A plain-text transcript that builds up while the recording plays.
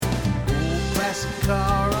classic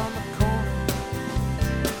car on the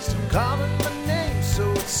corner, still calling my name, so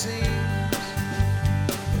it seems.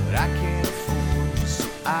 But I can't afford you, so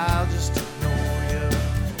I'll just ignore you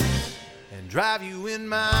and drive you in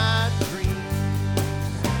my dreams.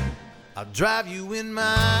 I'll drive you in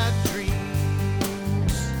my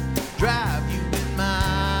dreams. Drive you in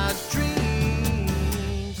my dreams.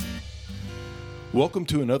 Welcome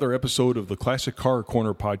to another episode of the Classic Car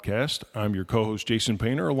Corner podcast. I'm your co-host Jason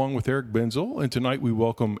Painter along with Eric Benzel, and tonight we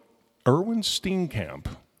welcome Erwin Steenkamp,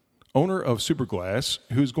 owner of SUPERGLASS,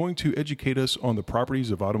 who's going to educate us on the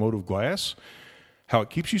properties of automotive glass, how it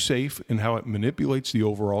keeps you safe, and how it manipulates the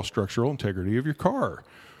overall structural integrity of your car.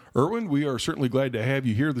 Erwin, we are certainly glad to have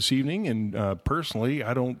you here this evening, and personally,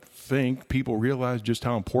 I don't think people realize just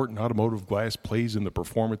how important automotive glass plays in the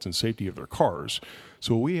performance and safety of their cars.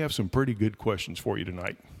 So we have some pretty good questions for you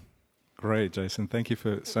tonight. Great, Jason. Thank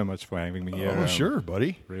you so much for having me here. Oh, sure,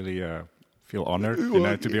 buddy. Really feel honored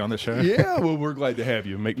to be on the show. Yeah, well, we're glad to have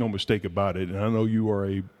you. Make no mistake about it. And I know you are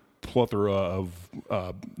a plethora of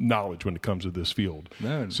knowledge when it comes to this field.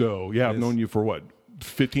 No, so, yeah, I've known you for,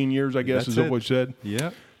 15 years, I guess, is that what you said? Yeah.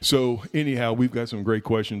 So anyhow, we've got some great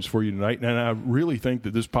questions for you tonight, and I really think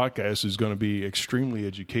that this podcast is going to be extremely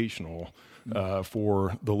educational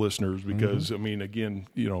for the listeners because, I mean, again,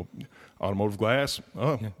 automotive glass,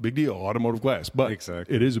 big deal, automotive glass, but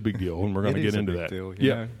exactly. It is a big deal, and we're going to get into that. Deal,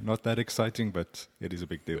 yeah, not that exciting, but it is a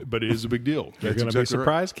big deal. But it is a big deal. You're going to be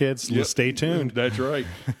surprised, kids. Yep. Stay tuned. That's right.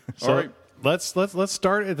 So all right. Let's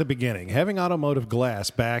start at the beginning. Having automotive glass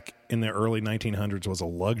back in the early 1900s was a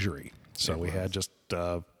luxury. So we had just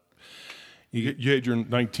you had your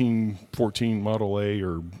 1914 Model A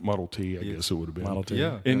or Model T, I guess it would have been. Model T.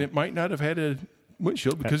 Yeah. And it might not have had a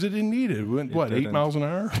windshield because it didn't need it. It went, 8 miles an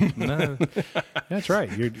hour? No. That's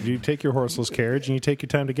right. You take your horseless carriage and you take your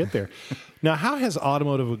time to get there. Now, how has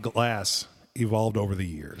automotive glass evolved over the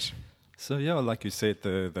years? So, yeah, like you said,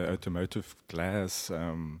 the automotive glass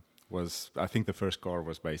was, I think the first car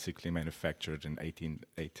was basically manufactured in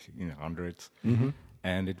 1800s. Mm-hmm.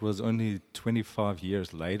 And it was only 25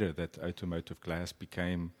 years later that automotive glass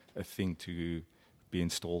became a thing to be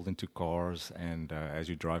installed into cars and as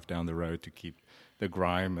you drive down the road to keep the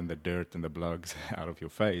grime and the dirt and the bugs out of your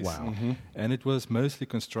face. Wow. Mm-hmm. And it was mostly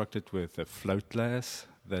constructed with a float glass.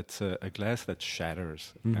 That's a glass that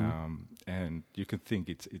shatters. Mm-hmm. And you can think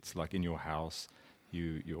it's like in your house,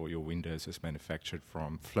 your windows is manufactured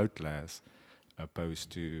from float glass, opposed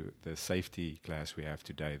to the safety glass we have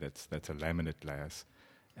today. That's a laminate glass.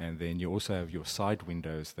 And then you also have your side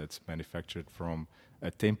windows that's manufactured from a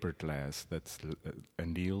tempered glass that's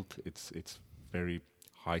annealed. It's very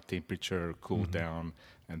high temperature, cooled down,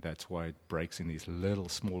 and that's why it breaks in these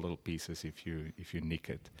small little pieces if you nick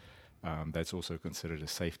it. That's also considered a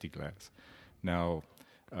safety glass. Now,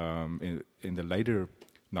 in the later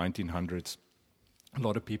 1900s, a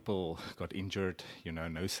lot of people got injured.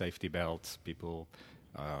 No safety belts. People,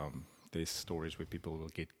 there's stories where people will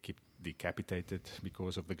keep decapitated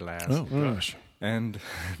because of the glass. Oh, gosh. And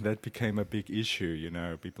that became a big issue,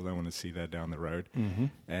 People don't want to see that down the road. Mm-hmm.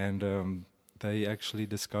 And they actually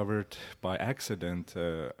discovered by accident,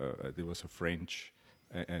 there was a French,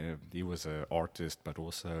 he was an artist but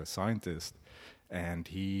also a scientist, and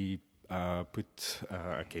he put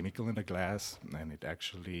a chemical in the glass, and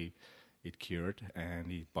it cured,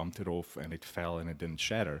 and he bumped it off, and it fell, and it didn't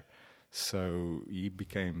shatter. So he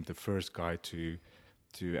became the first guy to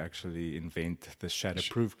actually invent the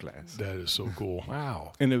shatterproof glass. That is so cool.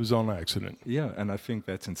 Wow. And it was on accident. Yeah, and I think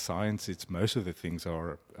that's in science. It's most of the things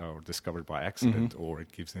are discovered by accident, or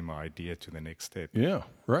it gives them an idea to the next step. Yeah,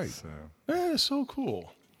 right. So. That is so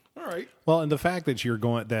cool. All right. Well, and the fact that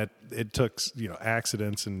that it took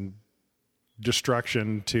accidents and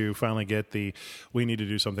destruction to finally get we need to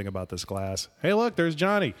do something about this glass. Hey, look, there's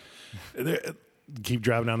Johnny. Keep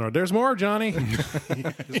driving down the road. There's more, Johnny.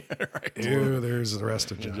 Yeah, right. Ew, there's the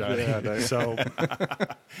rest of Johnny. So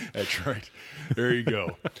that's right. There you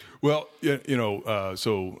go. Well,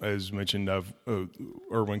 so as mentioned,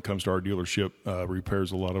 Erwin comes to our dealership,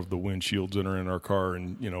 repairs a lot of the windshields that are in our car,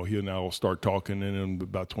 and he'll now start talking, and in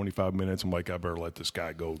about 25 minutes, I'm like, I better let this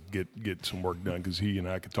guy go get some work done because he and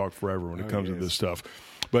I could talk forever when it comes to this stuff.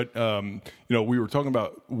 But, we were talking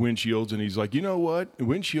about windshields, and he's like, you know what?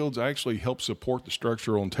 Windshields actually help support the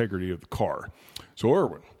structural integrity of the car. So,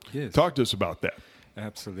 Erwin, talk to us about that.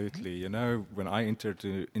 Absolutely. When I entered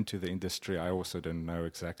into the industry, I also didn't know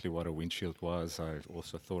exactly what a windshield was. I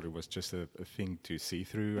also thought it was just a thing to see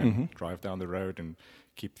through and drive down the road and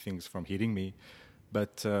keep things from hitting me.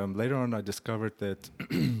 But later on, I discovered that,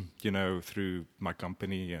 through my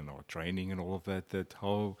company and our training and all of that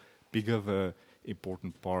how big of a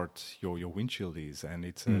important part your windshield is, and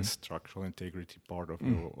it's a structural integrity part of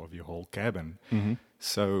your whole cabin.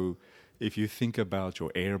 So if you think about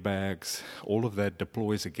your airbags, all of that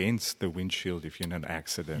deploys against the windshield if you're in an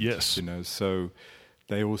accident. Yes. So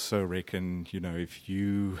they also reckon, if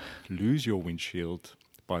you lose your windshield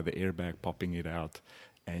by the airbag popping it out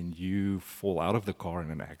and you fall out of the car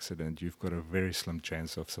in an accident, you've got a very slim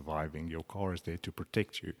chance of surviving. Your car is there to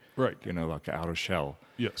protect you. Right. Like an outer shell.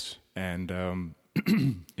 Yes. And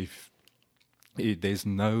there's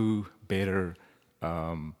no better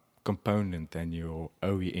component than your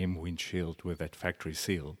OEM windshield with that factory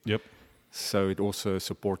seal. Yep. So it also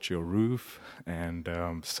supports your roof and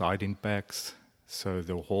side impacts. So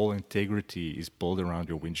the whole integrity is built around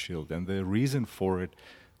your windshield. And the reason for it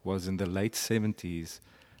was in the late 70s,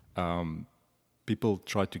 people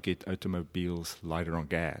tried to get automobiles lighter on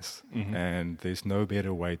gas. And there's no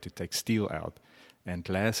better way to take steel out. And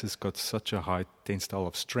glass has got such a high tensile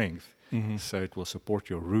of strength. So it will support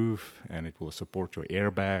your roof, and it will support your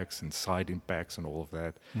airbags and side impacts and all of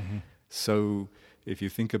that. So if you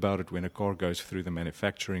think about it, when a car goes through the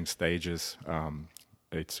manufacturing stages,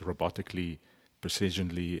 it's robotically,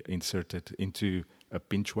 precisionally inserted into a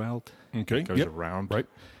pinch weld. Okay. It goes around. Right.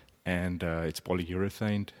 And it's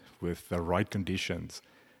polyurethane with the right conditions.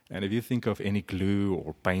 And if you think of any glue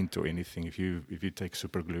or paint or anything, if you take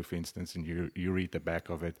super glue, for instance, and you read the back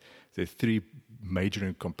of it, the three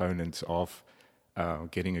major components of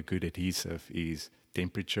getting a good adhesive is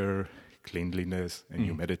temperature, cleanliness, and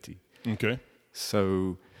humidity. Okay.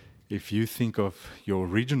 So if you think of your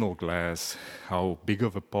original glass, how big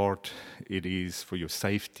of a part it is for your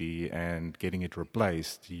safety and getting it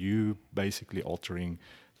replaced, you basically altering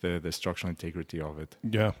the structural integrity of it.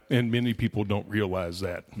 Yeah, and many people don't realize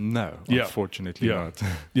that. No, Yeah. unfortunately not.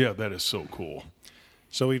 Yeah, that is so cool.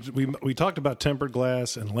 So we talked about tempered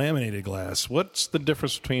glass and laminated glass. What's the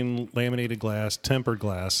difference between laminated glass, tempered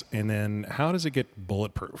glass, and then how does it get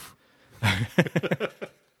bulletproof?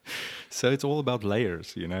 So it's all about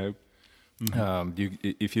layers, If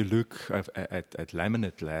you look at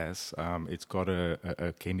laminate glass, it's got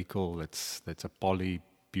a chemical that's a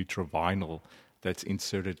polybutyrovinyl that's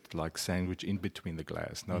inserted like sandwich in between the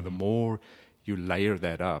glass. Now, the more you layer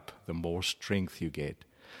that up, the more strength you get.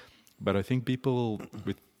 But I think people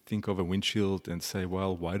would think of a windshield and say,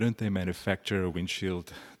 well, why don't they manufacture a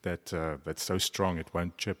windshield that's so strong it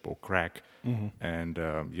won't chip or crack, and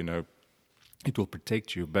it will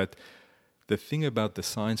protect you. But the thing about the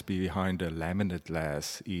science behind a laminate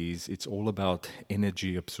glass is it's all about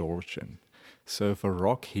energy absorption. So if a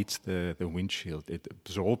rock hits the windshield, it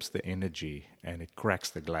absorbs the energy and it cracks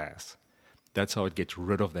the glass. That's how it gets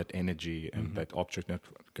rid of that energy and that object not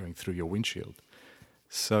going through your windshield.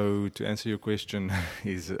 So to answer your question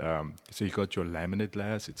is, so you got your laminate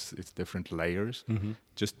glass, it's different layers,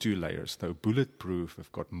 just 2 layers. So bulletproof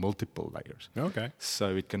have got multiple layers. Okay.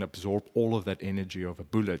 So it can absorb all of that energy of a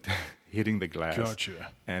bullet hitting the glass.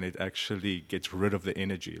 Gotcha. And it actually gets rid of the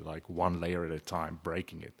energy, like 1 layer at a time,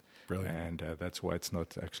 breaking it. Brilliant. And that's why it's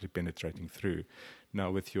not actually penetrating through.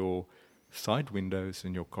 Now with your side windows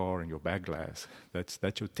in your car and your back glass, that's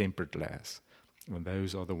your tempered glass. And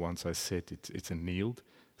those are the ones I said it's annealed.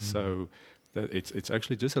 So that it's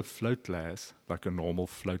actually just a float glass, like a normal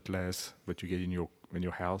float glass that you get in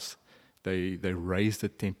your house. They raise the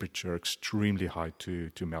temperature extremely high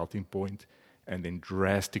to melting point, and then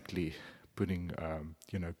drastically putting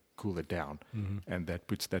cool it down, and that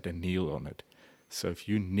puts that anneal on it. So if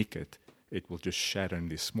you nick it, it will just shatter in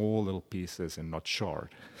these small little pieces and not shard.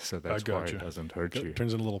 So that's why it doesn't hurt you. It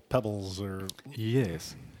turns into little pebbles or...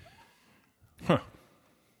 Yes. Huh.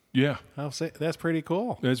 Yeah. I'll say that's pretty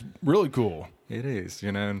cool. That's really cool. It is,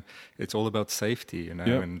 and it's all about safety, Yep.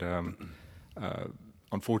 and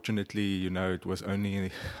unfortunately, it was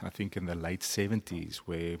only, I think, in the late 70s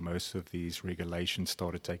where most of these regulations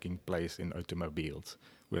started taking place in automobiles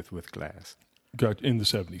with glass. Got in the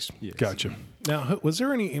 70s. Yes. Gotcha. Now, was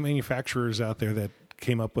there any manufacturers out there that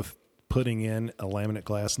came up with putting in a laminate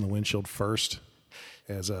glass in the windshield first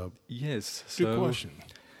as a... Yes. Good question.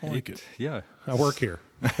 I like it. Yeah. I work here.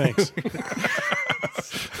 Thanks.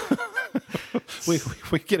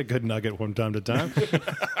 we get a good nugget from time to time.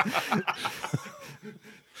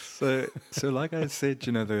 So like I said,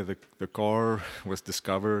 the car was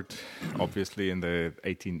discovered obviously in the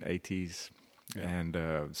 1880s, and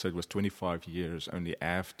so it was 25 years only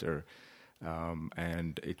after,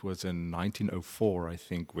 and it was in 1904, I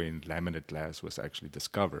think, when laminate glass was actually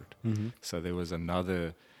discovered. So there was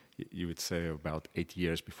another you would say about 8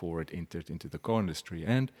 years before it entered into the car industry.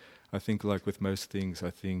 And I think, like with most things,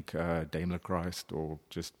 I think Daimler Chrysler or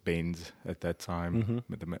just Benz at that time,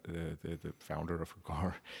 the founder of a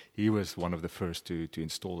car, he was one of the first to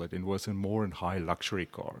install it. It was more in high luxury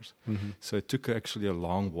cars. So it took actually a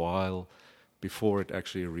long while before it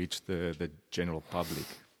actually reached the general public.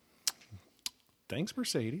 Thanks,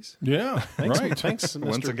 Mercedes. Yeah, Thanks, right. Thanks, Mr.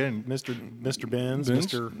 Once again. Mr. Benz, Benz.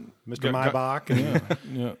 Mr. Maybach, and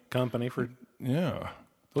Yeah, company for yeah.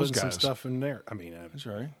 putting some stuff in there. I mean, That's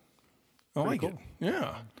right. I like cool. it.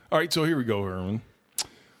 Yeah. All right, so here we go, Erwin.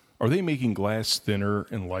 Are they making glass thinner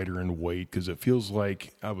and lighter in weight? Because it feels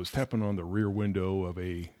like I was tapping on the rear window of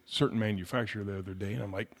a certain manufacturer the other day, and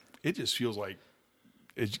I'm like, it just feels like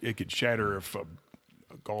it could shatter if a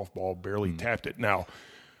golf ball barely tapped it. Now,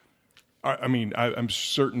 I mean, I'm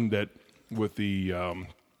certain that with the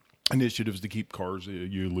initiatives to keep cars,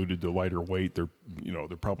 you alluded to lighter weight, they're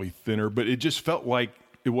probably thinner, but it just felt like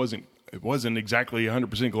it wasn't exactly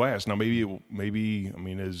 100% glass. Now maybe I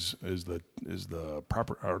mean, is the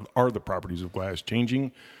proper are the properties of glass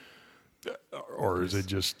changing, or is it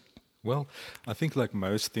just? Well, I think like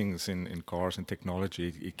most things in cars and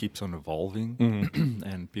technology, it keeps on evolving,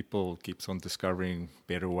 and people keeps on discovering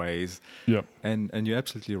better ways. Yeah. And you're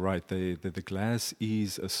absolutely right. The glass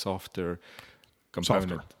is a softer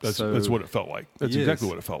component. Softer. That's what it felt like. That's Yes. exactly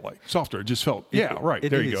what it felt like. Softer. It just felt. Yeah. Right.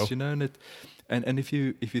 There you go. You know, and if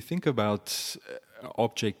you think about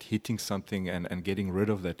object hitting something and getting rid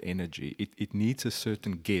of that energy, it needs a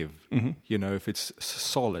certain give. You know, if it's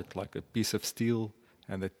solid like a piece of steel,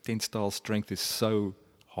 and the tensile strength is so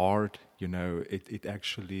hard, you know, it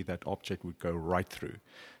actually, that object would go right through.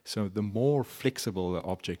 So the more flexible the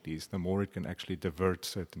object is, the more it can actually divert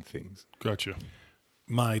certain things. Gotcha.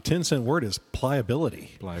 my 10-cent word is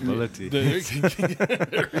pliability. Pliability. There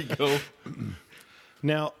you go.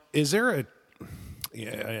 Now, is there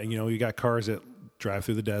you got cars that drive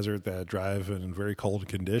through the desert, that drive in very cold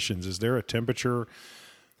conditions. Is there a temperature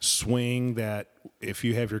swing that if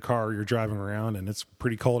you have your car, you're driving around and it's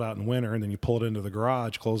pretty cold out in winter, and then you pull it into the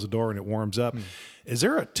garage, close the door, and it warms up? Is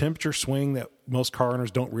there a temperature swing that most car owners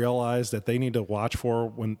don't realize that they need to watch for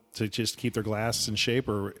when to just keep their glass in shape,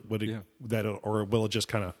 or would it, or will it just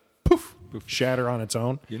kind of poof, shatter on its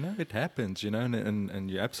own? You know, it happens, and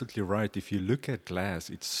you're absolutely right. If you look at glass,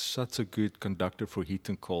 it's such a good conductor for heat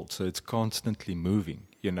and cold, so it's constantly moving.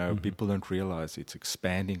 People don't realize it's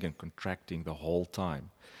expanding and contracting the whole time.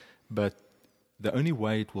 But the only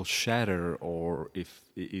way it will shatter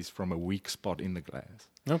is from a weak spot in the glass.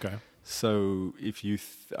 Okay. So if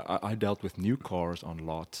I dealt with new cars on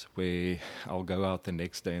lots where I'll go out the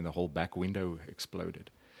next day and the whole back window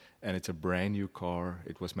exploded. And it's a brand new car.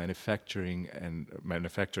 It was manufactured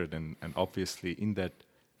and obviously in that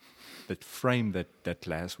frame that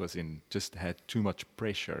glass was in just had too much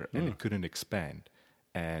pressure and it couldn't expand.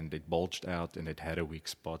 And it bulged out and it had a weak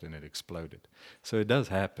spot and it exploded. So it does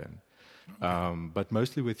happen. But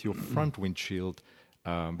mostly with your front windshield,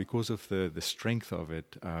 because of the strength of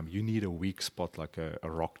it, you need a weak spot like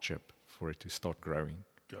a rock chip for it to start growing.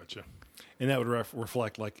 Gotcha. And that would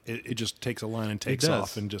reflect like it just takes a line and takes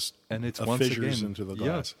off and just it's fissures into the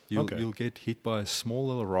glass. You'll get hit by a small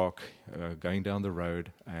little rock going down the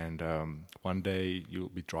road, and one day you'll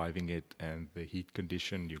be driving it, and the heat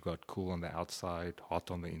condition, you got cool on the outside,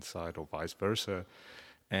 hot on the inside, or vice versa,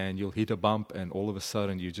 and you'll hit a bump, and all of a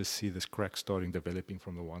sudden you just see this crack starting developing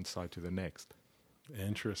from the one side to the next.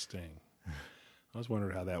 Interesting. I was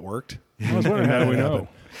wondering how that worked. I was wondering how we know.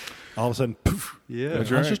 All of a sudden, poof. Yeah, I was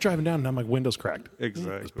just driving down and now my window's cracked.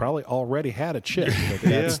 Exactly. It's probably already had a chip.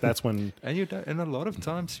 But that's when. And a lot of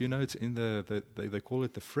times, it's in they call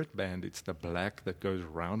it the frit band. It's the black that goes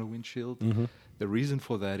around a windshield. Mm-hmm. The reason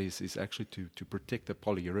for that is actually to protect the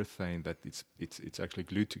polyurethane that it's actually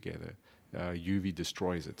glued together. UV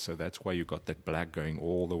destroys it, so that's why you got that black going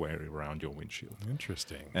all the way around your windshield.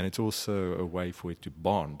 Interesting. And it's also a way for it to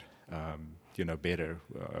bond, better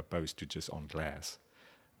opposed to just on glass.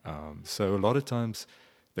 So a lot of times,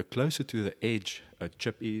 the closer to the edge a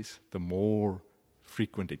chip is, the more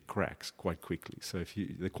frequent it cracks quite quickly. So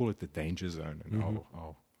they call it the danger zone in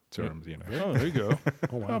our terms. Oh, there you go.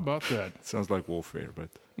 Oh, wow. How about that? Sounds like warfare, but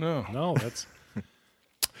no, that's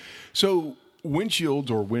so.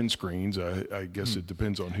 Windshields or windscreens, I guess it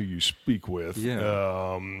depends on who you speak with.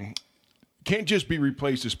 Yeah. Can't just be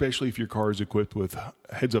replaced, especially if your car is equipped with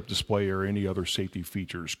heads-up display or any other safety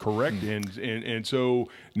features. Correct. And so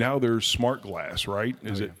now there's smart glass, right?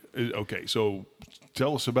 Okay? So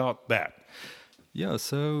tell us about that. Yeah.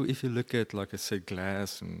 So if you look at, like I said,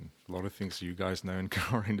 glass and a lot of things you guys know in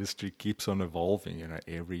car industry keeps on evolving. You know,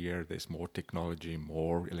 every year there's more technology,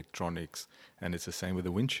 more electronics, and it's the same with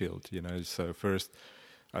the windshield. You know, so first,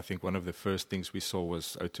 I think one of the first things we saw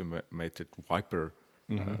was automated wiper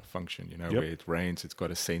function. You know, where it rains, it's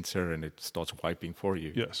got a sensor and it starts wiping for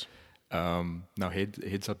you. Yes. Now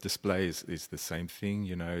heads-up display is the same thing.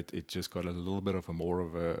 You know, it just got a little bit of more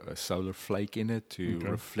of a solar flake in it to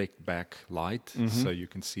reflect back light, so you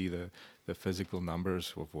can see the physical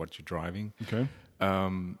numbers of what you're driving. Okay.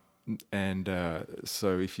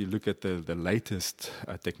 So if you look at the latest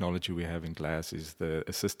technology we have in glass is the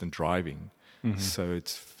assistant driving. So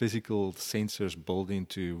it's physical sensors built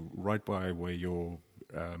into right by where your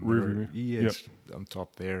mirror is on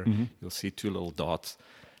top there. You'll see two little dots.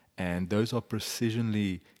 And those are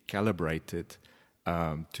precisionally calibrated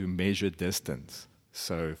to measure distance.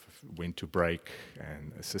 So when to brake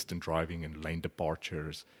and assistant driving and lane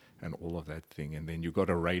departures and all of that thing. And then you've got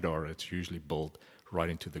a radar that's usually built right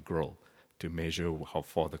into the grille to measure how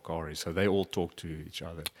far the car is. So they all talk to each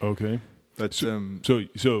other. Okay. But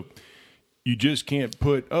So you just can't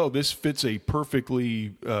put, this fits a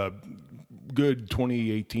perfectly good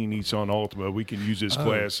 2018 Nissan Altima. We can use this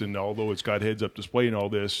glass, and although it's got heads-up display and all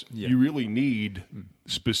this, you really need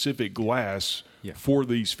specific glass for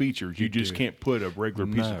these features. You just can't put a regular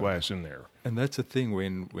piece of glass in there. And that's the thing,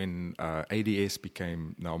 when ADS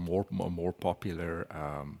became now more popular,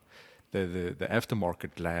 the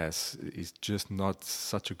aftermarket glass is just not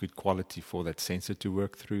such a good quality for that sensor to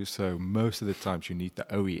work through. So most of the times you need the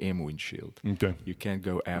OEM windshield. Okay. You can't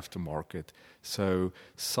go aftermarket. So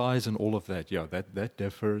size and all of that, that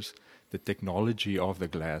differs. The technology of the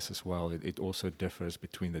glass as well, it also differs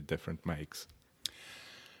between the different makes.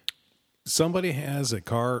 Somebody has a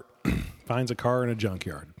car, finds a car in a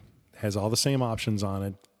junkyard, has all the same options on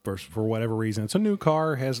it for whatever reason. It's a new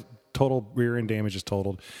car, has total rear end damage is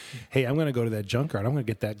totaled. Hey, I'm going to go to that junkyard. I'm going to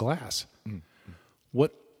get that glass.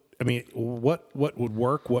 What would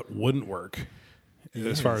work? What wouldn't work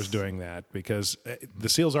as far as doing that? Because the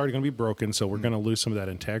seal's already going to be broken, so we're going to lose some of that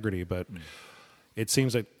integrity. But it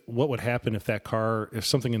seems like what would happen if that car, if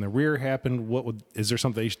something in the rear happened? Is there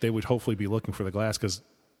something they would hopefully be looking for the glass? Because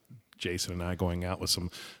Jason and I going out with some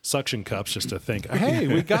suction cups just to think, hey,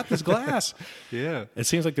 we got this glass. Yeah. It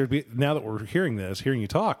seems like now that we're hearing you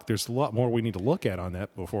talk, there's a lot more we need to look at on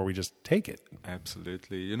that before we just take it.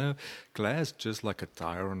 Absolutely. You know, glass, just like a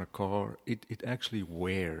tire on a car, it actually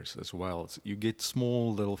wears as well. So you get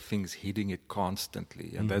small little things hitting it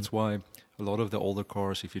constantly. And that's why a lot of the older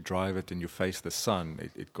cars, if you drive it and you face the sun,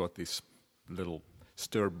 it got these little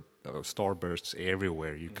starbursts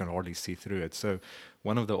everywhere. You can hardly see through it. So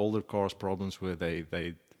one of the older cars' problems were they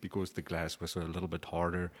because the glass was a little bit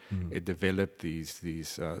harder, it developed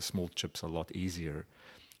these small chips a lot easier.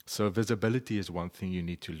 So visibility is one thing you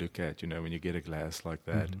need to look at, you know, when you get a glass like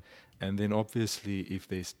that. And then obviously if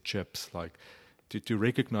there's chips, like to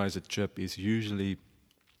recognize a chip is usually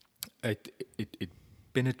it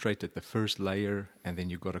penetrated the first layer and then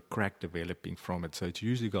you got a crack developing from it. So it's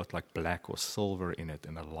usually got like black or silver in it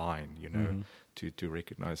and a line, you know, to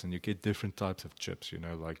recognize. And you get different types of chips, you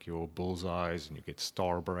know, like your bullseyes, and you get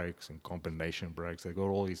star brakes and combination brakes. They got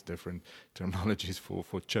all these different terminologies for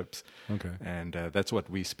chips. Okay. And that's what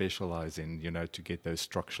we specialize in, you know, to get those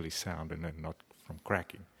structurally sound and then not from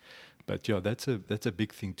cracking. But yeah, that's a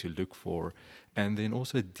big thing to look for. And then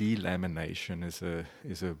also delamination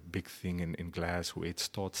is a big thing in glass, where it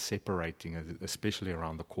starts separating, especially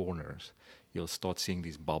around the corners. You'll start seeing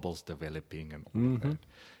these bubbles developing and all of that.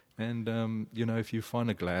 And you know, if you find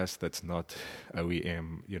a glass that's not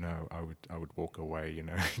OEM, you know, I would walk away. You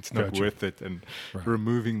know, it's not worth it. And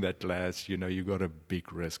removing that glass, you know, you got a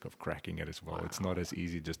big risk of cracking it as well. Wow. It's not as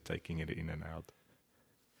easy just taking it in and out.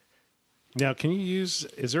 Now, can you use?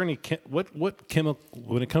 Is there any what chemical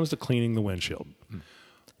when it comes to cleaning the windshield?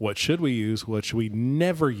 What should we use? What should we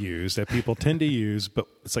never use that people tend to use? But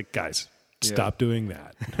it's like, guys, stop doing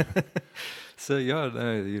that. So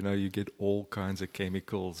you know, you get all kinds of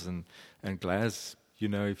chemicals and glass. You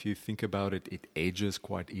know, if you think about it, it ages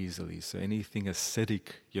quite easily. So anything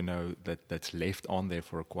acidic, you know, that's left on there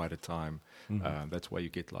for quite a time. That's why you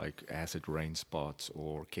get like acid rain spots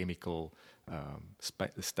or chemical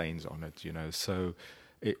stains on it, you know. So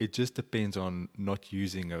it just depends on not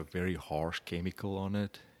using a very harsh chemical on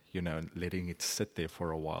it, you know, and letting it sit there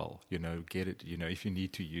for a while, you know, get it, you know, if you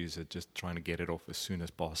need to use it, just trying to get it off as soon as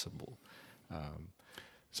possible.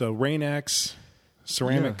 So Rain-X,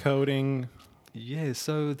 ceramic coating. Yeah,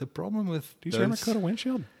 so the problem with do you ceramic coat a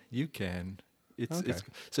windshield? You can. It's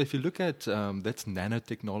so if you look at that's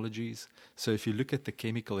nanotechnologies. So if you look at the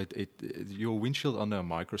chemical, your windshield under a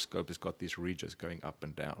microscope has got these ridges going up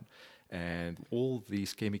and down, and all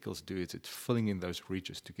these chemicals do is it's filling in those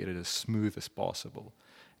ridges to get it as smooth as possible,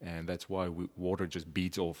 and that's why water just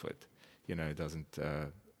beads off it. It doesn't.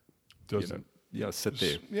 Sit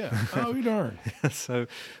there. Yeah. Oh, you darn. So,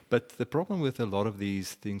 but the problem with a lot of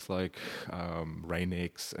these things like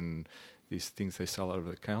Rain-X and these things they sell over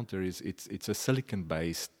the counter is it's a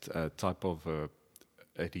silicon-based type of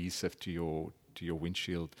adhesive to your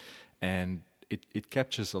windshield, and it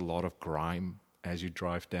captures a lot of grime as you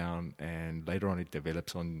drive down, and later on it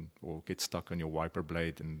develops on or gets stuck on your wiper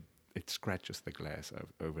blade, and it scratches the glass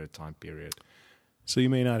over a time period. So you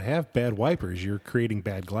may not have bad wipers, you're creating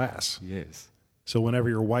bad glass. Yes. So whenever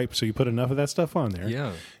so you put enough of that stuff on there.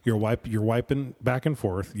 Yeah. You're wiping back and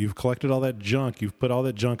forth. You've collected all that junk. You've put all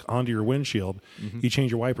that junk onto your windshield. Mm-hmm. You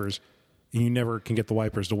change your wipers, and you never can get the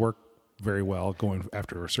wipers to work very well going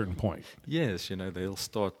after a certain point. Yes, they'll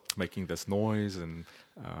start making this noise, and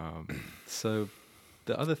so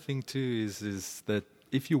the other thing too is that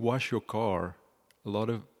if you wash your car, a lot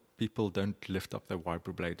of people don't lift up the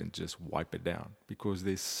wiper blade and just wipe it down because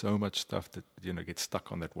there's so much stuff that gets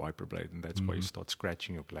stuck on that wiper blade, and that's why you start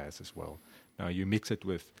scratching your glass as well. Now you mix it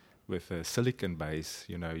with a silicon base,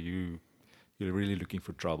 you're really looking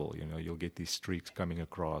for trouble. You'll get these streaks coming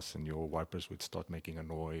across, and your wipers would start making a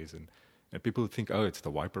noise, and people would think, oh, it's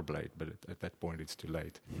the wiper blade, but at that point it's too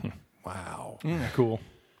late. Wow. Yeah, cool.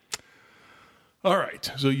 All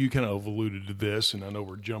right, so you kind of alluded to this, and I know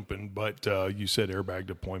we're jumping, but you said airbag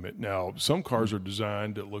deployment. Now, some cars are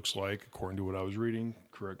designed, it looks like, according to what I was reading,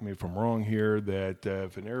 correct me if I'm wrong here, that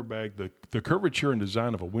if an airbag, the curvature and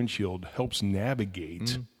design of a windshield helps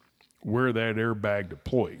navigate where that airbag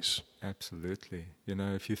deploys. Absolutely.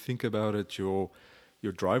 If you think about it, your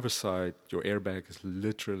driver's side, your airbag is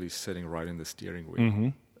literally sitting right in the steering wheel. Mm-hmm.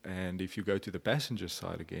 And if you go to the passenger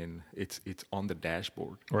side again, it's on the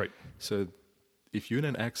dashboard. Right. So if you're in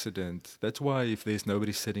an accident, that's why if there's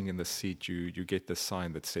nobody sitting in the seat, you get the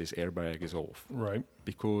sign that says airbag is off. Right.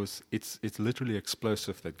 Because it's literally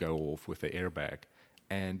explosive that go off with the airbag.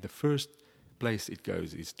 And the first place it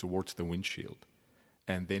goes is towards the windshield.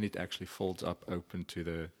 And then it actually folds up open to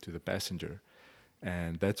the passenger.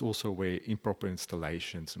 And that's also where improper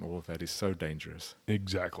installations and all of that is so dangerous.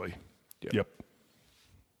 Exactly. Yep.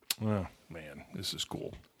 Oh, man, this is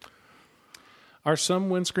cool. Are some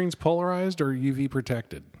windscreens polarized or UV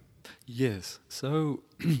protected? Yes. So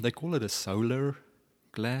they call it a solar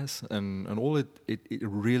glass, and all it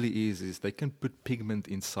really is they can put pigment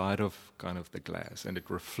inside of kind of the glass, and it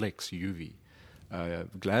reflects UV.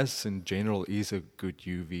 Glass in general is a good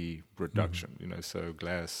UV reduction, so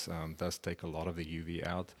glass does take a lot of the UV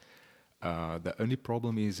out. The only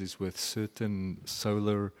problem is with certain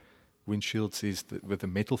solar windshields is that with the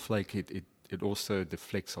metal flake, it also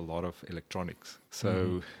deflects a lot of electronics.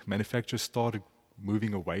 So manufacturers started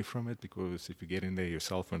moving away from it because if you get in there, your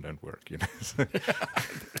cell phone don't work.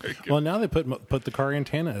 Well, now they put the car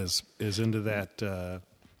antenna is into that.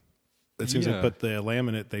 It seems they put the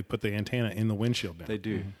laminate. They put the antenna in the windshield now. They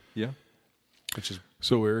do, yeah. Which is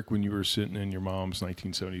so, Eric, when you were sitting in your mom's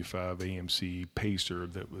 1975 AMC Pacer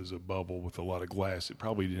that was a bubble with a lot of glass, it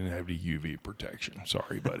probably didn't have any UV protection.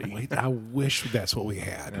 Sorry, buddy. I wish that's what we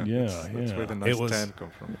had. That's where the nice tan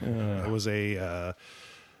come from. It was a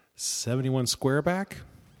 71 Squareback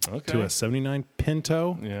to a 79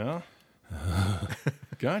 Pinto. Yeah.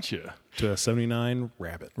 Gotcha. To a 79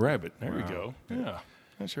 Rabbit. There we go. Yeah.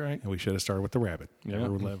 That's right. And we should have started with the Rabbit. Yeah.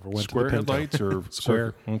 Never went Square to the Pinto. headlights or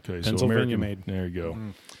square? Okay. Pennsylvania so American made. There you go.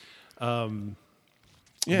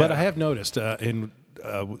 But I have noticed in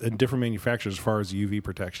different manufacturers as far as UV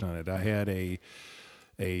protection on it. I had a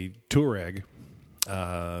Touareg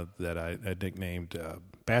that I nicknamed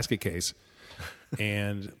Basket Case,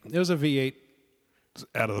 and it was a V8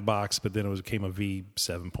 out of the box, but then it came a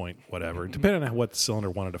V7 point whatever, depending on what the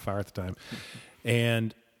cylinder wanted to fire at the time.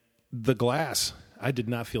 And the glass, I did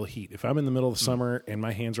not feel heat. If I'm in the middle of the summer and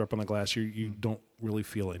my hands are up on the glass, you don't really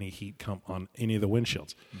feel any heat come on any of the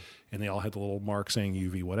windshields. And they all had the little mark saying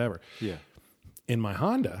UV whatever. Yeah. In my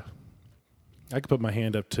Honda, I could put my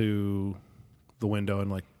hand up to the window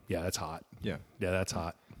and that's hot. Yeah, that's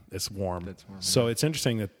hot. It's warm. That's warm. So it's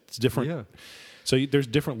interesting that it's different. Yeah. So there's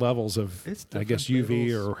different levels of, I guess, UV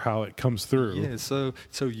levels. or how it comes through. Yeah, so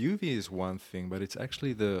UV is one thing, but it's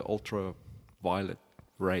actually the ultraviolet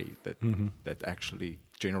ray that actually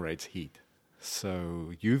generates heat.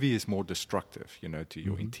 So UV is more destructive, to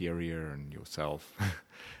your interior and yourself.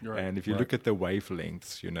 Right. And if you look at the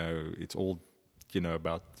wavelengths, it's all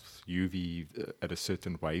about UV at a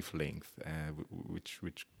certain wavelength,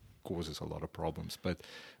 which causes a lot of problems. But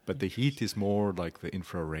the heat is more like the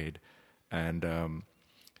infrared, and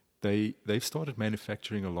they've started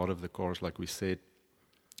manufacturing a lot of the cars. Like we said,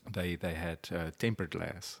 they had tempered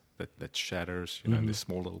glass that shatters, in the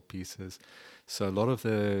small little pieces. So a lot of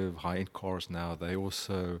the high-end cars now, they're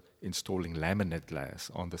also installing laminate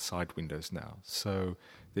glass on the side windows now. So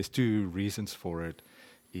there's two reasons for it.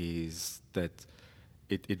 Is that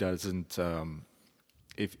it doesn't,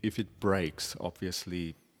 if it breaks,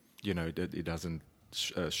 obviously, it doesn't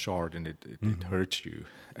shard, and it hurts you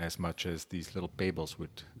as much as these little pebbles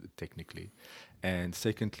would technically. And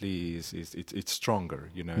secondly is it's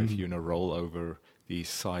stronger. If you roll over, these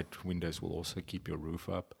side windows will also keep your roof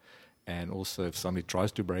up. And also, if somebody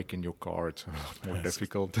tries to break in your car, it's a lot more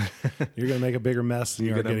difficult. You're going to make a bigger mess than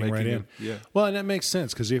you are getting right in. Yeah. Well, and that makes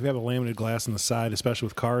sense, because if you have a laminated glass on the side, especially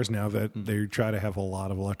with cars now that they try to have a lot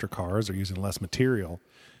of electric cars, they're using less material.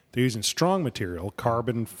 They're using strong material,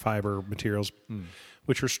 carbon fiber materials,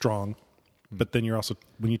 which are strong. But then you're also,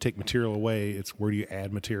 when you take material away, it's where do you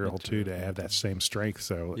add material to have that same strength.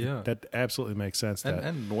 So that absolutely makes sense.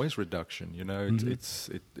 And noise reduction,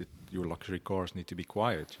 your luxury cars need to be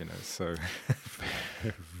quiet, so.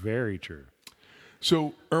 Very true.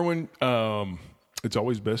 So, Erwin, it's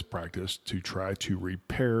always best practice to try to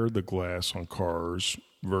repair the glass on cars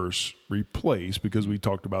versus replace, because we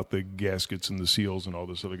talked about the gaskets and the seals and all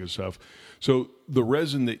this other good stuff. So the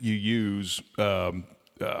resin that you use,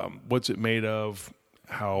 what's it made of?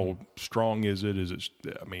 How strong is it? Is it,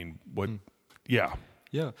 what? Yeah.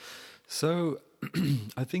 Yeah. So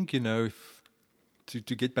I think,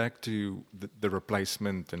 to get back to the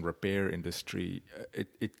replacement and repair industry,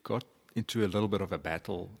 it got into a little bit of a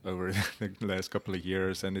battle over the last couple of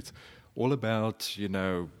years, and it's all about,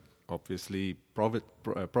 obviously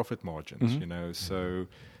profit margins, so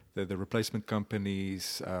the replacement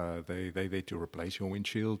companies, they to replace your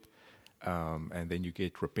windshield, and then you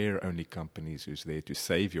get repair-only companies who's there to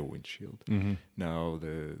save your windshield. Now,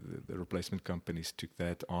 the replacement companies took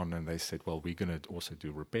that on, and they said, well, we're going to also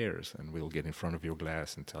do repairs, and we'll get in front of your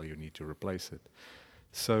glass and tell you need to replace it.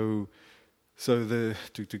 So to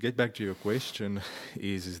get back to your question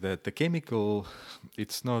is that the chemical,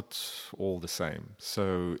 it's not all the same.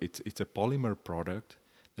 So it's a polymer product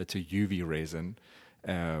that's a UV resin,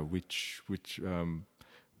 which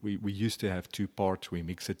we used to have two parts. We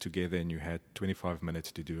mix it together, and you had 25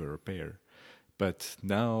 minutes to do a repair. But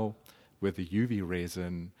now with the UV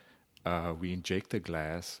resin, we inject the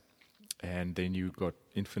glass, and then you got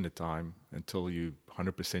infinite time until you're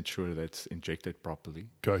 100% sure that's injected properly.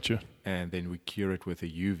 Gotcha. And then we cure it with a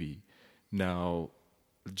UV. Now,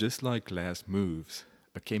 just like glass moves,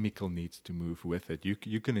 a chemical needs to move with it. You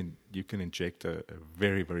can inject a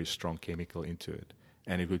very, very strong chemical into it,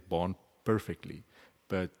 and it would bond perfectly.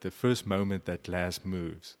 But the first moment that glass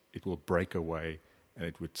moves, it will break away, and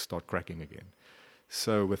it would start cracking again.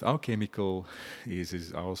 So with our chemical,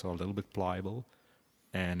 is also a little bit pliable,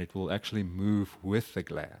 and it will actually move with the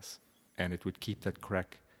glass, and it would keep that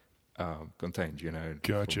crack contained,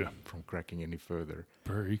 Gotcha. From cracking any further.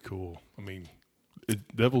 Very cool.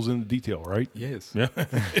 Devil's in the detail, right? Yes. Yeah,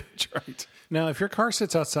 that's right. Now, if your car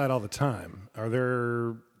sits outside all the time, are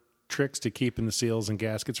there tricks to keeping the seals and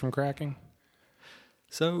gaskets from cracking?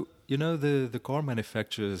 So, the car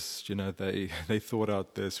manufacturers, they thought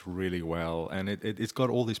out this really well, and it's got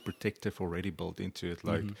all this protective already built into it,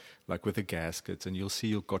 like with the gaskets, and you'll see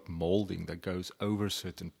you've got molding that goes over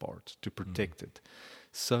certain parts to protect it.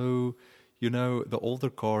 So, the older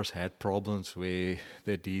cars had problems where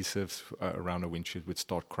the adhesives around a windshield would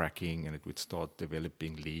start cracking, and it would start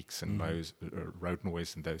developing leaks and road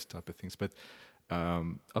noise and those type of things. But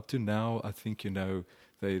up to now, I think,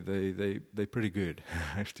 they're pretty good.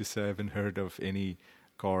 I have to say, I haven't heard of any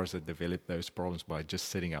cars that develop those problems by just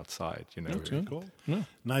sitting outside. That's cool. Yeah.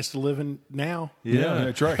 Nice to live in now. Yeah,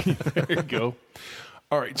 that's right. There you go.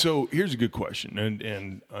 All right, so here's a good question,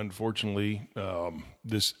 and unfortunately,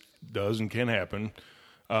 this does and can happen.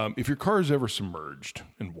 If your car is ever submerged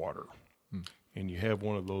in water, and you have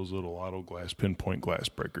one of those little auto glass pinpoint glass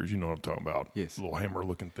breakers, you know what I'm talking about? Yes. Little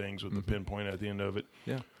hammer-looking things with the pinpoint at the end of it.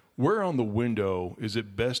 Yeah. Where on the window is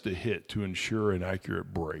it best to hit to ensure an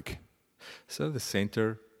accurate break? So the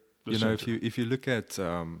center. If you look at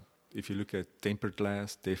tempered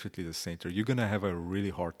glass, definitely the center. You're going to have a really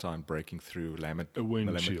hard time breaking through a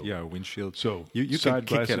windshield. A windshield. So you side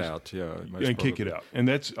can kick glasses, it out. Yeah, and kick it out. And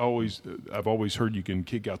that's always I've always heard you can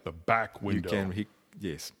kick out the back window. You can.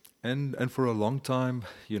 Yes. And for a long time,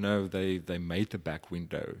 they made the back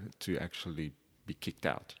window to actually be kicked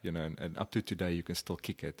out, and up to today you can still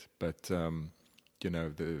kick it, but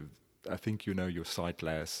I think your side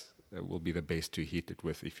glass will be the best to hit it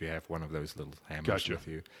with if you have one of those little hammers Gotcha. with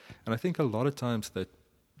you. And I think a lot of times that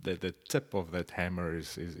the tip of that hammer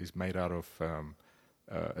is made out of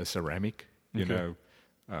a ceramic,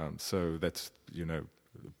 so that's,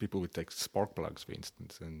 people would take spark plugs, for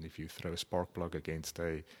instance, and if you throw a spark plug against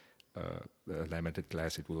a laminated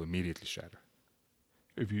glass, it will immediately shatter.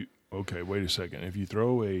 Wait a second. If you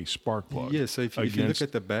throw a spark plug, Yeah, so if you look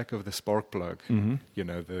at the back of the spark plug, Mm-hmm.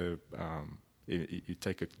 You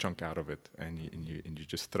take a chunk out of it and you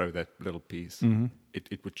just throw that little piece, Mm-hmm.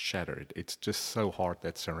 it would shatter it. It's just so hard,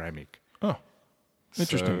 that ceramic. Oh,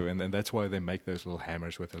 interesting. So, and then that's why they make those little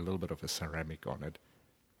hammers with a little bit of a ceramic on it.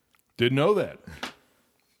 Didn't know that.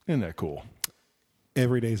 Isn't that cool?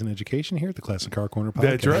 Every day's an education here at the Classic Car Corner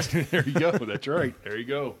podcast. That's right. There you go. That's right. There you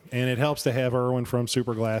go. And it helps to have Erwin from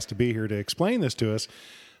SUPERGLASS to be here to explain this to us,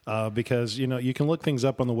 because you can look things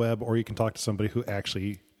up on the web, or you can talk to somebody who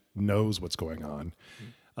actually knows what's going on.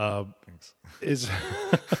 Thanks.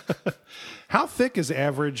 How thick is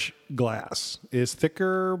average glass? Is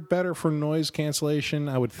thicker better for noise cancellation?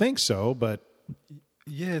 I would think so, but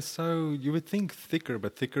Yeah, so you would think thicker,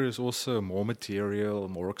 but thicker is also more material,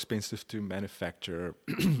 more expensive to manufacture.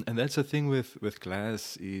 And that's the thing with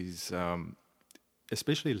glass is,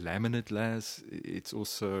 especially laminate glass, it's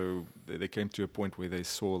also, they came to a point where they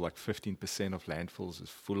saw like 15% of landfills is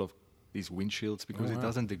full of these windshields because it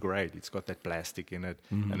doesn't degrade. It's got that plastic in it,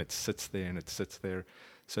 and it sits there and it sits there.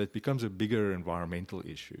 So it becomes a bigger environmental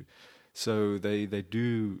issue. So they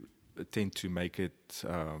do tend to make it,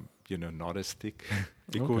 not as thick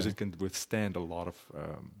because it can withstand a lot of,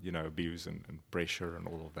 abuse and pressure and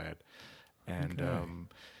all of that. And,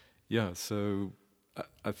 so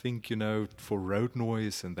I think, for road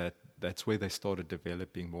noise and that's where they started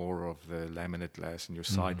developing more of the laminate glass in your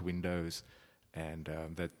side windows. And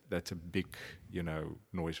that's a big,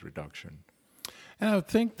 noise reduction. And I would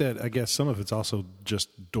think that, I guess some of it's also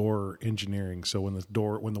just door engineering. So when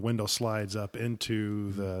the window slides up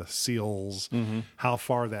into the seals, how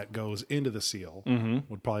far that goes into the seal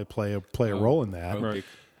would probably play a role in that, Right.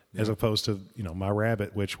 as opposed to my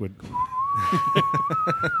Rabbit, which would,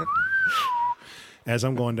 as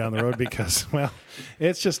I'm going down the road, because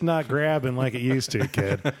it's just not grabbing like it used to,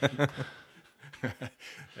 kid.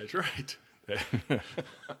 That's right.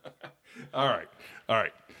 All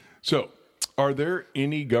right. So, are there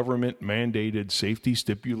any government mandated safety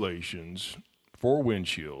stipulations for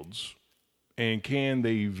windshields, and can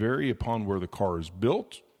they vary upon where the car is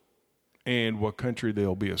built and what country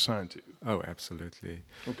they'll be assigned to? Oh, absolutely.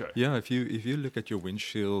 Okay. Yeah, if you look at your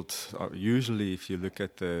windshield, usually if you look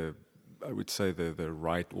at I would say the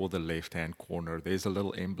right or the left-hand corner, there's a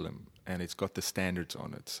little emblem, and it's got the standards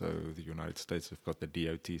on it. So the United States have got the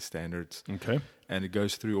DOT standards. Okay. And it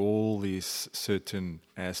goes through all these certain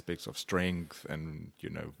aspects of strength and,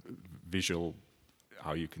 visual,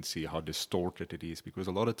 how you can see how distorted it is. Because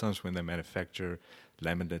a lot of times when they manufacture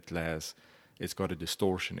laminate glass, it's got a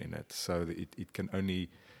distortion in it. So it can only...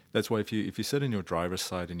 That's why if you sit in your driver's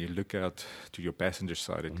side and you look out to your passenger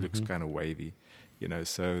side, it looks kind of wavy.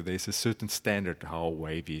 So there's a certain standard how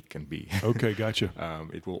wavy it can be. Okay, gotcha.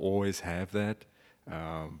 It will always have that,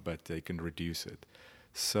 but they can reduce it.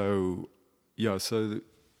 So, so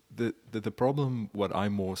the problem, what I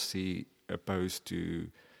more see opposed to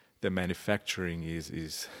the manufacturing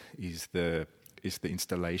is the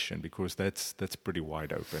installation, because that's pretty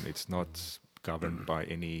wide open. It's not governed by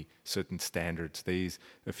any certain standards. There's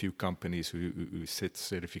a few companies who set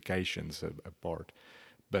certifications apart.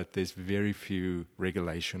 But there's very few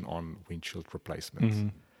regulation on windshield replacements.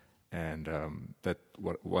 And that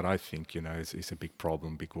what I think, is a big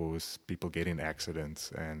problem, because people get in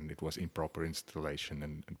accidents and it was improper installation,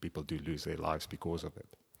 and people do lose their lives because of it.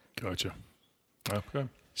 Gotcha. Okay.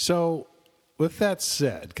 So, with that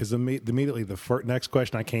said, because immediately the next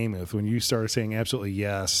question I came with, when you started saying absolutely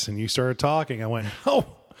yes, and you started talking, I went, oh,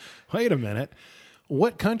 wait a minute.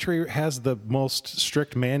 What country has the most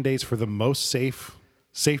strict mandates for the most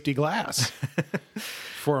safety glass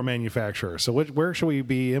for a manufacturer? So where should we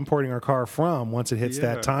be importing our car from once it hits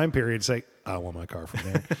that time period? Say, I want my car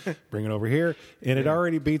from there. Bring it over here. And it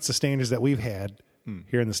already beats the standards that we've had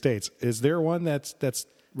here in the States. Is there one that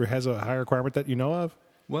has a higher requirement that you know of?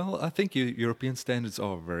 Well, I think European standards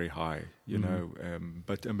are very high,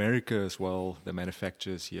 but America as well, the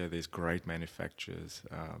manufacturers here, there's great manufacturers,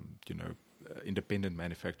 independent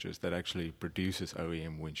manufacturers that actually produces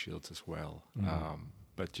OEM windshields as well.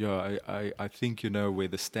 But I think, where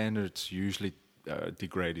the standards usually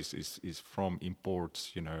degrade is from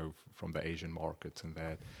imports, from the Asian markets and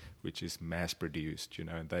that, which is mass produced,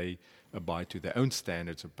 and they abide to their own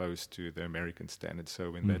standards opposed to the American standards.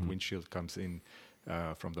 So when that windshield comes in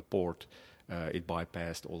from the port, it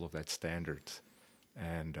bypassed all of that standards,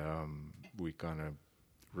 and we kind of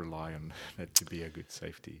rely on that to be a good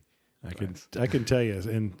safety. I can tell you,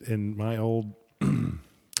 in my old,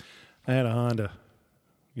 I had a Honda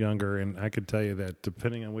younger, and I could tell you that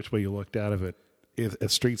depending on which way you looked out of it, if a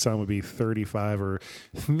street sign would be 35 or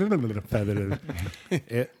it's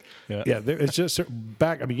just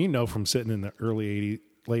back. I mean, from sitting in the late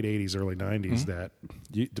 80s, early 90s, that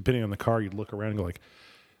depending on the car, you'd look around and go like,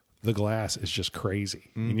 the glass is just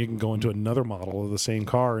crazy. And you can go into another model of the same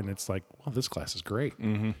car, and it's like, well, this glass is great.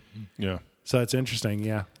 Yeah. So it's interesting.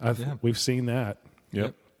 Yeah. We've seen that.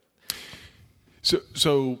 Yep.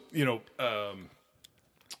 So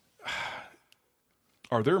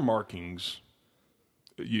are there markings?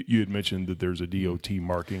 You had mentioned that there's a DOT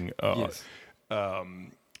marking Yes.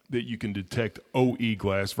 that you can detect OE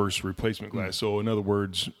glass versus replacement glass. So in other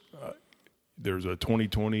words, there's a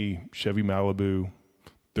 2020 Chevy Malibu.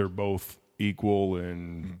 They're both equal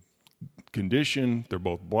in condition. They're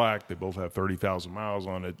both black. They both have 30,000 miles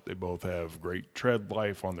on it. They both have great tread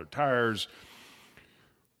life on their tires.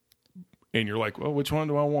 And you're like, well, which one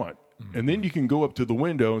do I want? And then you can go up to the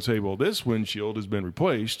window and say, well, this windshield has been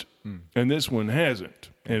replaced and this one hasn't.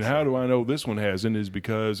 And how do I know this one hasn't is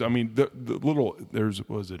because, I mean, the little,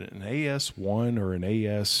 was it an AS1 or an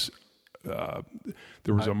AS?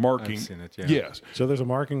 There was a marking. I've seen it, yeah. Yes. So there's a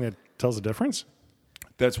marking that tells the difference?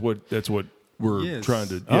 That's what we're trying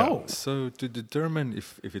to. Yeah. Oh. So to determine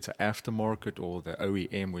if it's an aftermarket or the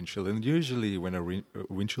OEM windshield, and usually when a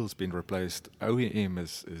windshield's been replaced, OEM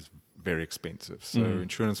is very expensive. So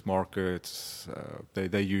insurance markets,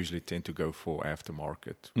 they usually tend to go for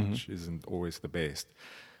aftermarket, which isn't always the best.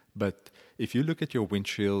 But if you look at your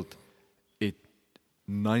windshield,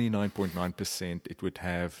 99.9% it would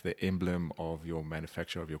have the emblem of your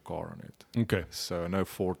manufacturer of your car on it. Okay. So I know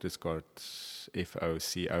Ford has got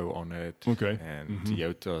FOCO on it. Okay. And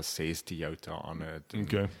Toyota says Toyota on it.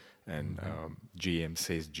 And, Okay. And GM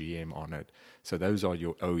says GM on it. So those are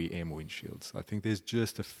your OEM windshields. I think there's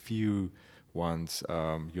just a few ones,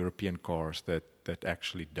 European cars, that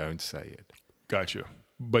actually don't say it. Gotcha.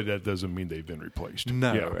 But that doesn't mean they've been replaced.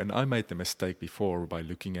 No, Yeah. and I made the mistake before by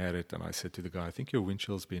looking at it, and I said to the guy, I think your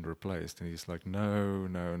windshield's been replaced. And he's like, no.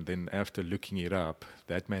 And then after looking it up,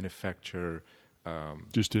 that manufacturer...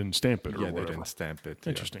 Just didn't stamp it or they whatever. didn't stamp it.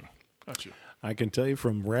 Interesting. Gotcha. I can tell you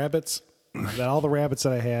from rabbits, that all the rabbits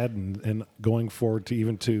that I had, and going forward to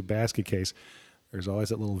even to basket case, there's always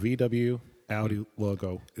that little VW Audi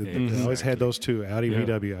logo. They always had those two, Audi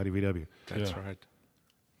VW, Audi VW. That's right.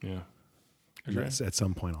 Yeah. Yes, at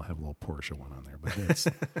some point I'll have a little Porsche one on there, but that's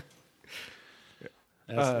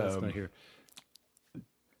not here.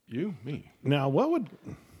 You, me. Now,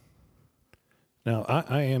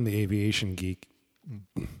 I am the aviation geek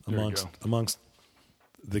amongst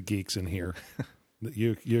the geeks in here.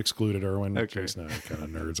 You excluded Erwin. Okay. Jason and I are kind of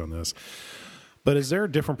nerds on this. But is there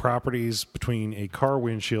different properties between a car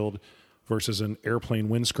windshield versus an airplane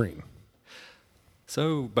windscreen?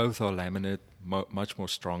 So both are laminate, much more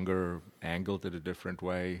stronger, angled in a different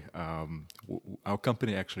way. Our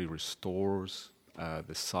company actually restores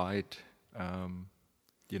the side.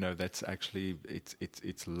 That's actually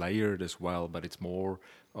it's layered as well, but it's more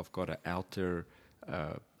of got an outer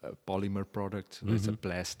polymer product. It's a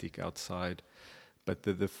plastic outside, but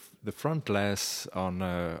the front glass on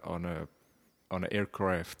an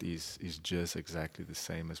aircraft is just exactly the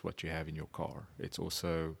same as what you have in your car. It's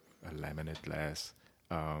also a laminate glass.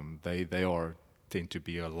 They tend to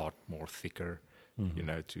be a lot more thicker,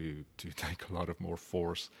 to take a lot of more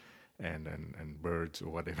force and birds or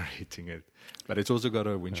whatever hitting it. But it's also got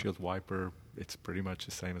a windshield wiper. It's pretty much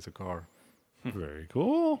the same as a car. Very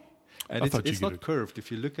cool. And it's not curved.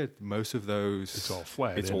 If you look at most of those, it's all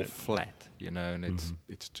flat. It's all flat, and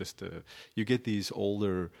it's just you get these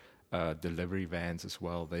older delivery vans as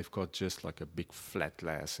well. They've got just like a big flat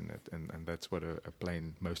glass in it, and that's what a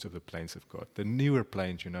plane, most of the planes have got. The newer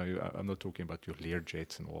planes, I'm not talking about your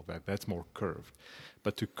Learjets and all that. That's more curved.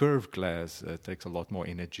 But to curve glass takes a lot more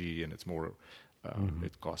energy, and it's more.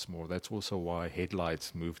 It costs more. That's also why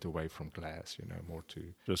headlights moved away from glass, more to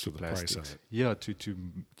just to the price of it. Yeah, to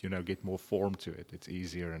get more form to it. It's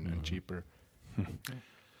easier and cheaper.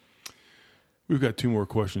 We've got two more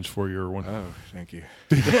questions for you, Erwin. Oh, thank you.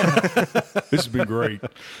 This has been great.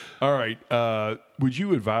 All right. Would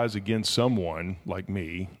you advise against someone like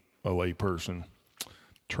me, a lay person,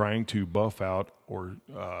 trying to buff out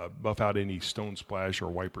any stone splash or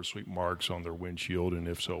wiper sweep marks on their windshield, and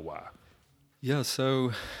if so, why? Yeah,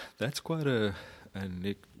 so that's quite a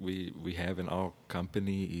nick we have in our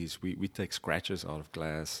company is we take scratches out of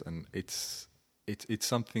glass, and it's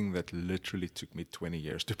something that literally took me 20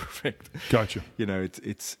 years to perfect. Gotcha. You know,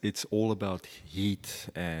 it's all about heat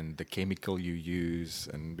and the chemical you use,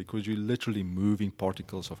 and because you're literally moving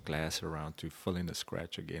particles of glass around to fill in the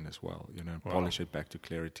scratch again as well, you know, polish it back to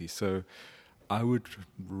clarity. So I would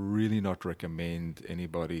really not recommend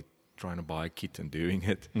anybody trying to buy a kit and doing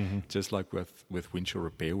it. Just like with windshield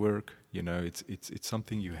repair work, you know, it's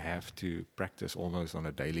something you have to practice almost on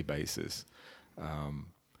a daily basis.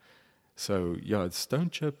 So yeah, it's stone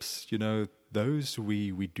chips, you know, those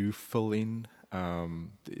we do fill in. You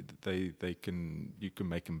can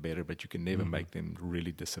make them better, but you can never make them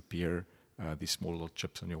really disappear. These small little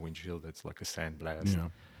chips on your windshield, that's like a sandblast.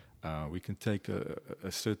 Yeah. We can take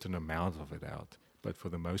a certain amount of it out, but for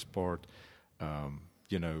the most part,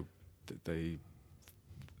 you know, they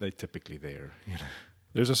typically there. You know.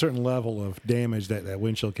 There's a certain level of damage that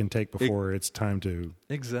windshield can take before it's time to...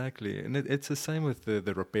 Exactly. And it's the same with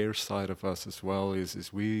the repair side of us as well,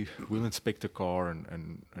 is we'll inspect a car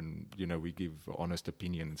and you know, we give honest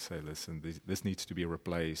opinion and say, listen, this needs to be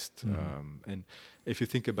replaced. And if you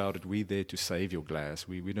think about it, we're there to save your glass.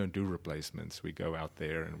 We don't do replacements. We go out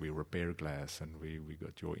there and we repair glass, and we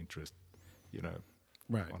got your interest, you know,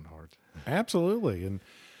 on heart. Absolutely.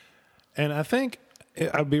 And I think...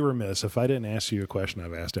 I'd be remiss if I didn't ask you a question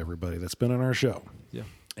I've asked everybody that's been on our show. Yeah.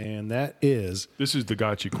 And that is... This is the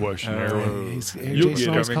gotcha question, Erwin. Jason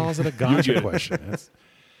always calls it a gotcha question.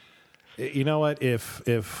 You know what? If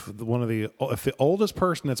the oldest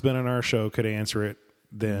person that's been on our show could answer it,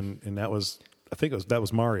 then, and that was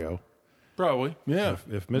Mario. Probably, yeah.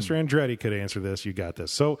 If Mr. Andretti could answer this, you got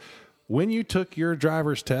this. So when you took your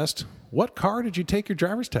driver's test, what car did you take your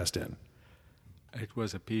driver's test in? It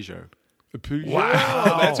was a Peugeot.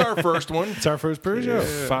 Wow, that's our first one. It's our first Peugeot.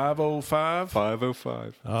 Yeah. 505.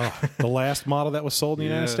 505. Oh, the last model that was sold in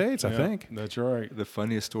the United States, I think. That's right. The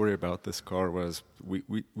funniest story about this car was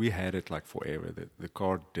we had it like forever. The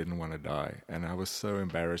car didn't want to die. And I was so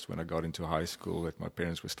embarrassed when I got into high school that my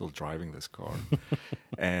parents were still driving this car.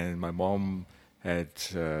 And my mom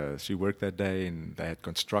she worked that day, and they had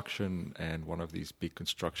construction, and one of these big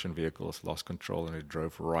construction vehicles lost control, and it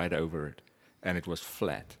drove right over it. And it was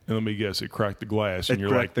flat. And let me guess, it cracked the glass. And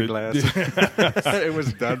you're cracked like, the glass. It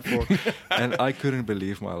was done for. And I couldn't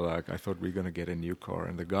believe my luck. I thought we were going to get a new car.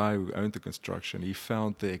 And the guy who owned the construction, he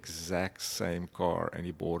found the exact same car, and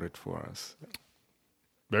he bought it for us.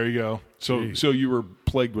 There you go. So you were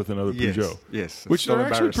plagued with another Peugeot. Yes. Which are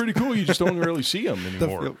actually pretty cool. You just don't really see them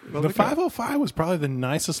anymore. The 505 was probably the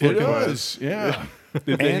nicest looking one. It was, yeah.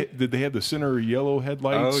 Did they have the center yellow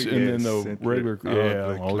headlights and then the regular?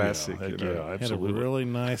 The classic. Yeah, Absolutely. absolutely. Had a really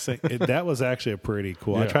nice thing. That was actually a pretty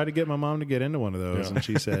cool. Yeah. I tried to get my mom to get into one of those, and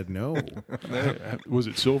she said no. Was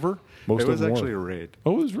it silver? It was actually red.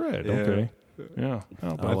 Oh, it was red. Yeah. Okay. Yeah.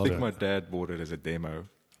 I think my dad bought it as a demo.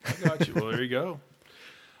 I got you. Well, there you go.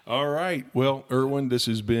 All right. Well, Erwin, this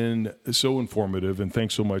has been so informative, and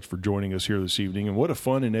thanks so much for joining us here this evening. And what a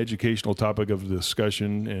fun and educational topic of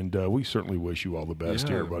discussion, and we certainly wish you all the best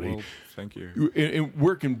here, buddy. Well, thank you. And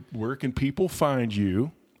where can people find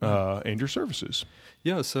you and your services?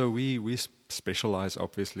 Yeah, so we specialize,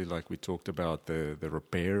 obviously, like we talked about, the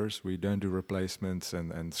repairs. We don't do replacements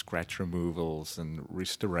and scratch removals and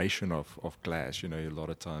restoration of glass. You know, a lot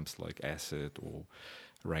of times like acid or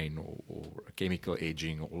rain or chemical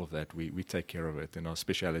aging, all of that, we take care of it. And our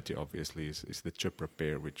specialty, obviously, is the chip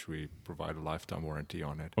repair, which we provide a lifetime warranty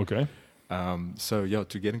on it. Okay. So, yeah,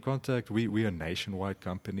 to get in contact, we're a nationwide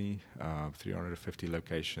company, 350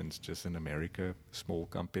 locations just in America, small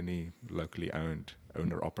company, locally owned,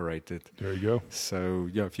 owner-operated. There you go. So,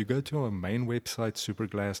 yeah, if you go to our main website,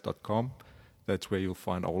 superglass.com, that's where you'll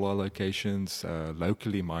find all our locations.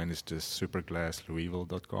 Locally, mine is just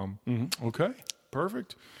superglasslouisville.com. Mm-hmm. Okay.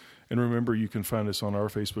 Perfect. And remember, you can find us on our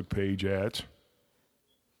Facebook page at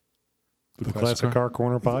the Classic Car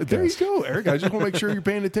Corner Podcast. There you go, Eric. I just want to make sure you're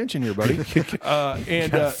paying attention here, buddy.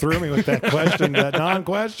 And threw me with that question, that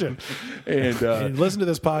non-question. And listen to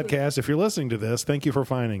this podcast. If you're listening to this, thank you for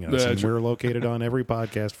finding us. And we're located on every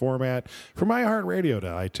podcast format, from iHeartRadio to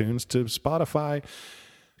iTunes to Spotify,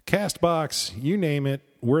 CastBox, you name it,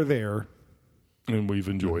 we're there. And we've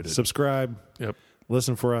enjoyed it. Subscribe. Yep.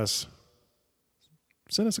 Listen for us.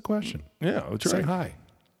 Send us a question. Yeah, that's right. Say hi.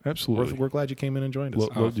 Absolutely. We're glad you came in and joined us. Love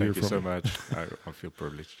to hear Thank you from so you. much. I feel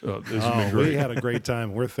privileged. This has been We great. had a great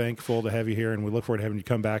time. We're thankful to have you here, and we look forward to having you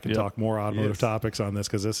come back and Yep. talk more automotive Yes. topics on this,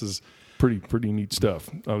 because this is Pretty neat stuff.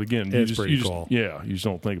 Again, It's pretty cool. You just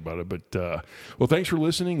don't think about it. But well, thanks for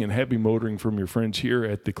listening, and happy motoring from your friends here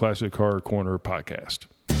at the Classic Car Corner podcast.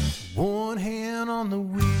 One hand on the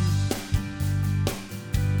wheel,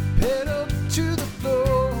 pedal to the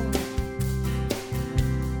floor.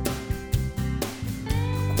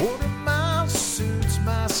 Quarter mile suits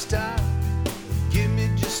my style. Give me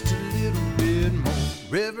just a little bit more.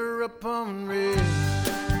 River up on red,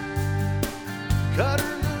 cut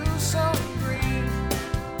her loose on green.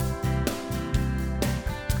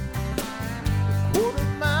 Quarter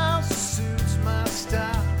mile suits my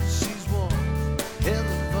style. She's one hell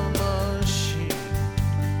of a machine.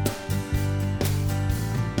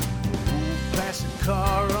 Old classic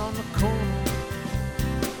car on the corner.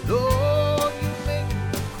 Lord, you make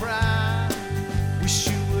me cry. Wish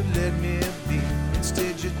you would let me be.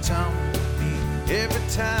 Instead, you taunt me every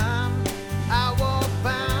time I walk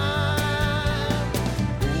by.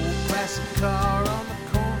 Old classic car on the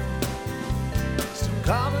corner. Still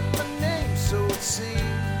calling my name, so it seems.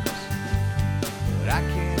 But I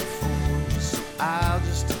can't afford you, so I'll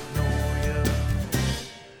just ignore you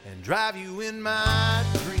and drive you in my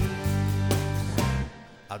dreams.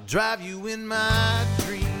 I'll drive you in my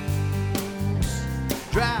dreams.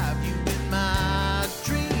 Drive